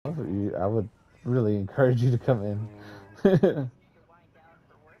I would really encourage you to come in.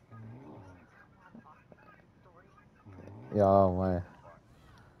 Yeah, oh my.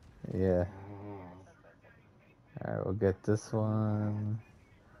 Yeah. Alright, we'll get this one.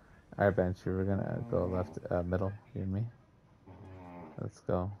 Alright, Banshee, we're gonna go left, middle, you and me. Let's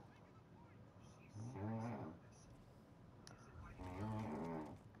go.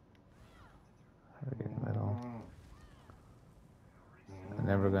 Middle. And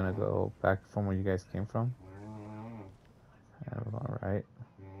then we're gonna go back from where you guys came from. And we're going right.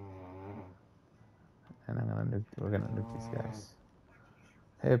 And we're gonna nuke these guys.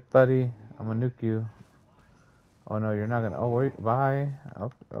 Hey, buddy, I'm gonna nuke you. Oh no, you're not gonna. Oh wait, bye.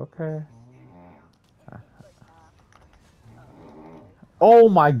 Okay. Oh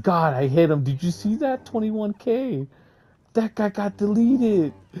my God, I hit him. Did you see that? 21K. That guy got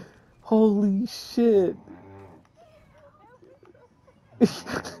deleted. Holy shit.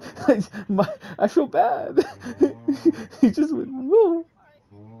 I feel bad. He just went whoa.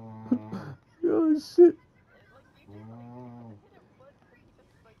 Oh shit.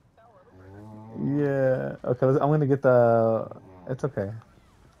 Yeah. Okay, I'm gonna get the. It's okay.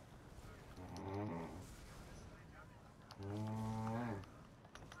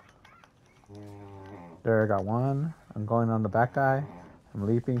 There, I got one. I'm going on the back guy. I'm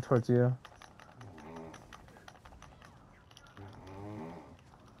leaping towards you.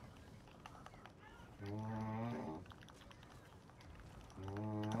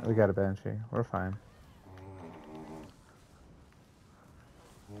 We got a Banshee. We're fine.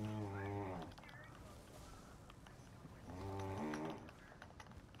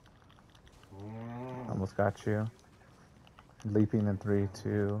 Almost got you. Leaping in 3,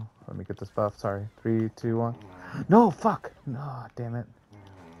 2. Let me get this buff. Sorry. 3, 2, 1. No, fuck. No, damn it.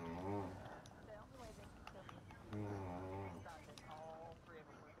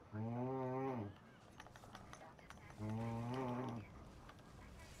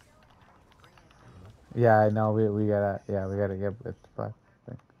 Yeah, I know. We gotta. Yeah, we gotta get it. Buff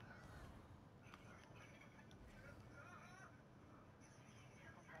thing.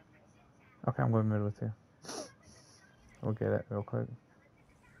 Okay, I'm going mid with you. We'll get it real quick.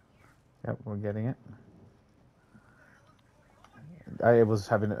 Yep, we're getting it. I was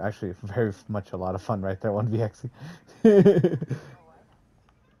having actually very much a lot of fun right there, 1vx.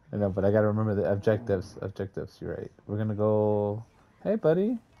 I know, but I gotta remember the objectives. Objectives, you're right. We're gonna go. Hey,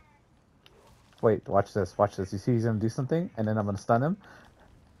 buddy. Wait, watch this. Watch this. You see he's gonna do something, and then I'm gonna stun him.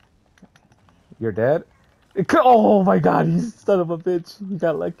 You're dead. Oh my God, he's son of a bitch. He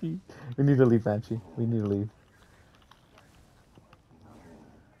got lucky. We need to leave, Banshee. We need to leave.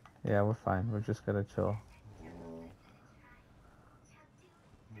 Yeah, we're fine. We're just gonna chill.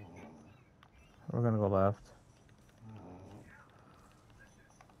 We're gonna go left.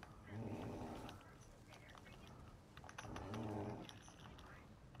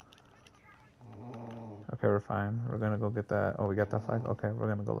 Okay, we're fine. We're gonna go get that. Oh, we got that flag? Okay, we're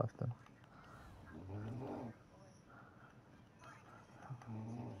gonna go left then.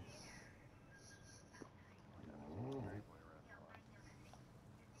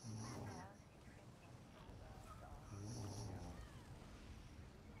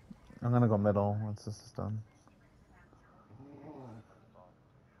 I'm gonna go middle once this is done.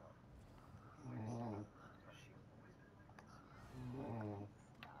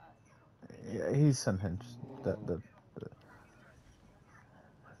 Yeah, he's unhinged.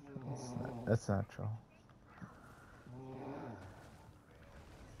 That's natural.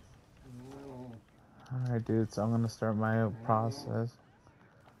 Alright, dude, so I'm gonna start my process.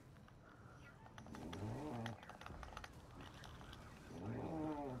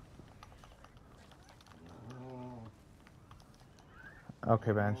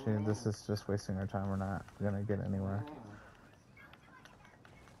 Okay, Banshee, this is just wasting our time. We're not gonna get anywhere.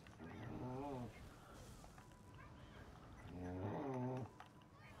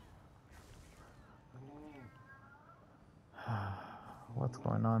 What's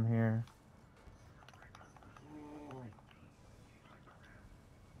going on here?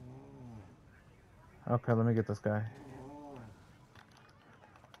 Okay, let me get this guy.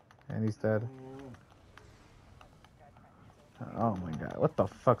 And he's dead. Oh my God, what the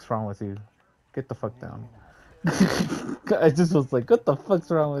fuck's wrong with you? Get the fuck down. I just was like, what the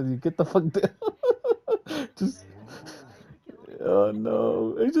fuck's wrong with you? Get the fuck down. Just, oh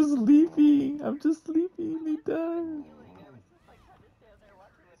no, I'm just sleeping. I'm just sleeping. He died.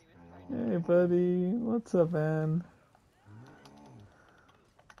 Hey, buddy, what's up, man?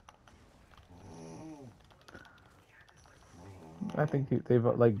 I think they've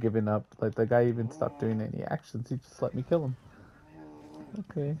like given up. Like the guy even stopped doing any actions. He just let me kill him.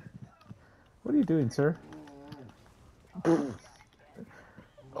 Okay. What are you doing, sir?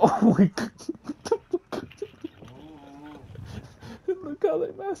 Oh my god. Look how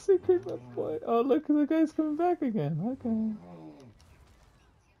they massacred my boy. Oh, look, the guy's coming back again. Okay.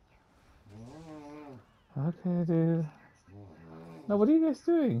 Okay, dude. No, what are you guys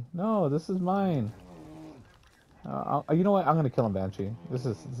doing? No, this is mine. You know what? I'm gonna kill him, Banshee. This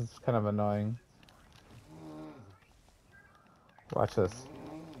is kind of annoying. Watch this.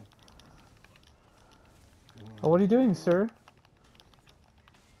 Oh, what are you doing, sir?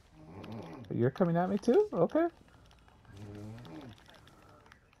 You're coming at me too? Okay.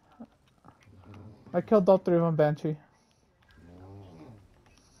 I killed all three of them, Banshee.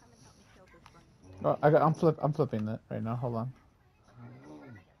 Oh, I'm flipping it right now. Hold on.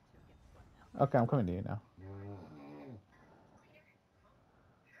 Okay, I'm coming to you now.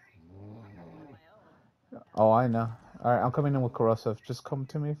 Oh, I know. All right, I'm coming in with corrosive. Just come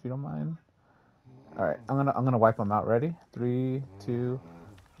to me if you don't mind. All right, I'm gonna wipe them out. Ready? 3, 2,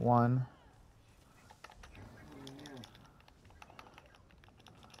 1.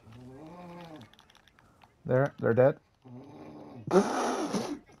 There, they're dead.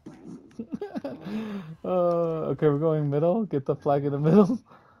 Okay, we're going middle. Get the flag in the middle.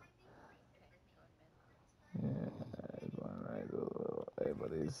 Yeah, going right. Hey,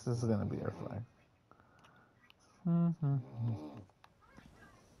 buddies, this is gonna be our flag.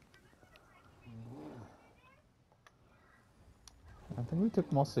 I think we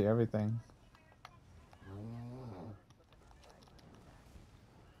took mostly everything.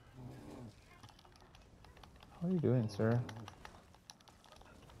 What are you doing, sir?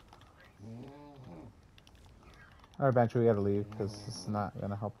 Alright, Banshee, we gotta leave because this is not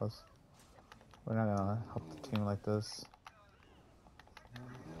gonna help us. We're not gonna help the team like this.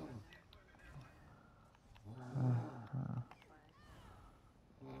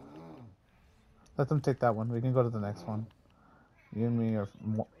 Let them take that one. We can go to the next one. You and me are.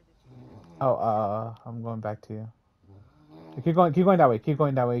 Oh, I'm going back to you. Keep going that way. Keep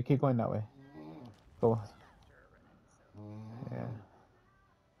going that way. Keep going that way. Go. Yeah.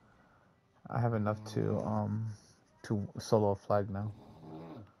 I have enough to solo a flag now.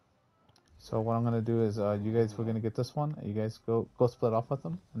 So what I'm gonna do is you guys we're gonna get this one. You guys go split off with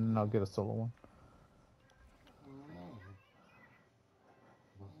them, and then I'll get a solo one.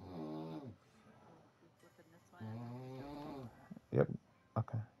 Yep.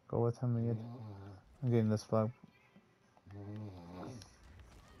 Okay. Go with him. I'm getting this flag.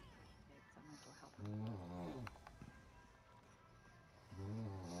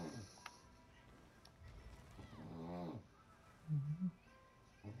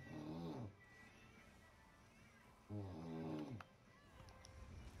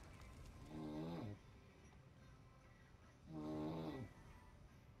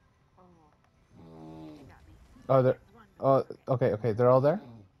 Oh, they're. Oh, okay, okay. They're all there.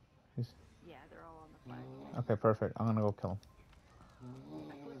 Yeah, they're all on the flag. Okay, perfect. I'm gonna go kill them.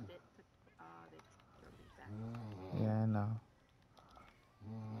 I flipped it. They'll be back. Yeah, I know.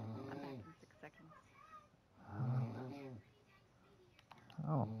 I'm back in 6 seconds.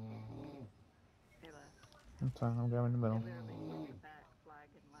 Oh. They left. I'm sorry. I'm grabbing the They middle. literally looked at that flag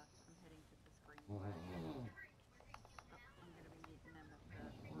and left. I'm heading to this green flag. Oh, I'm gonna be meeting them at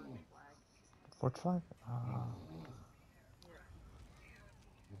the orange flag. Forge flag?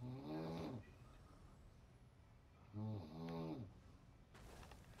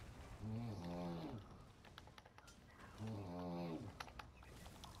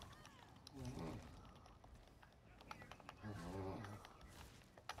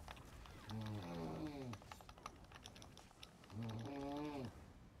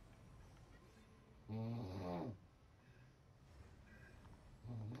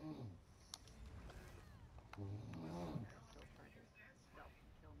 Yep. They'll still try to stealth and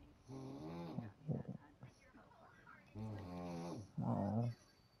kill me. Got me that time. Oh.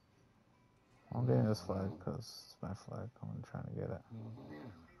 I'm getting this flag because it's my flag. I'm trying to get it.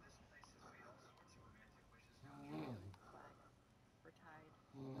 We're tied.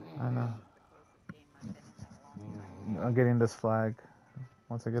 I know. This is the closest game I've been in a long time. I'm getting this flag.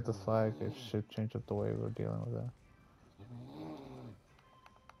 Once I get this flag, it should change up the way we're dealing with it.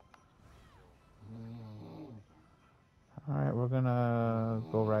 Alright, we're gonna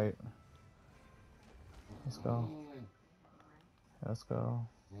go right. Let's go. Let's go.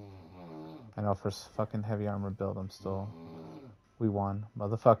 I know for fucking heavy armor build, I'm still. We won,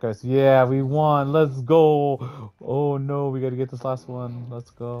 motherfuckers. Yeah, we won. Let's go. Oh no, we gotta get this last one. Let's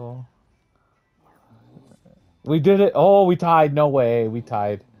go. We did it. Oh, we tied. No way. We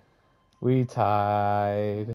tied. We tied.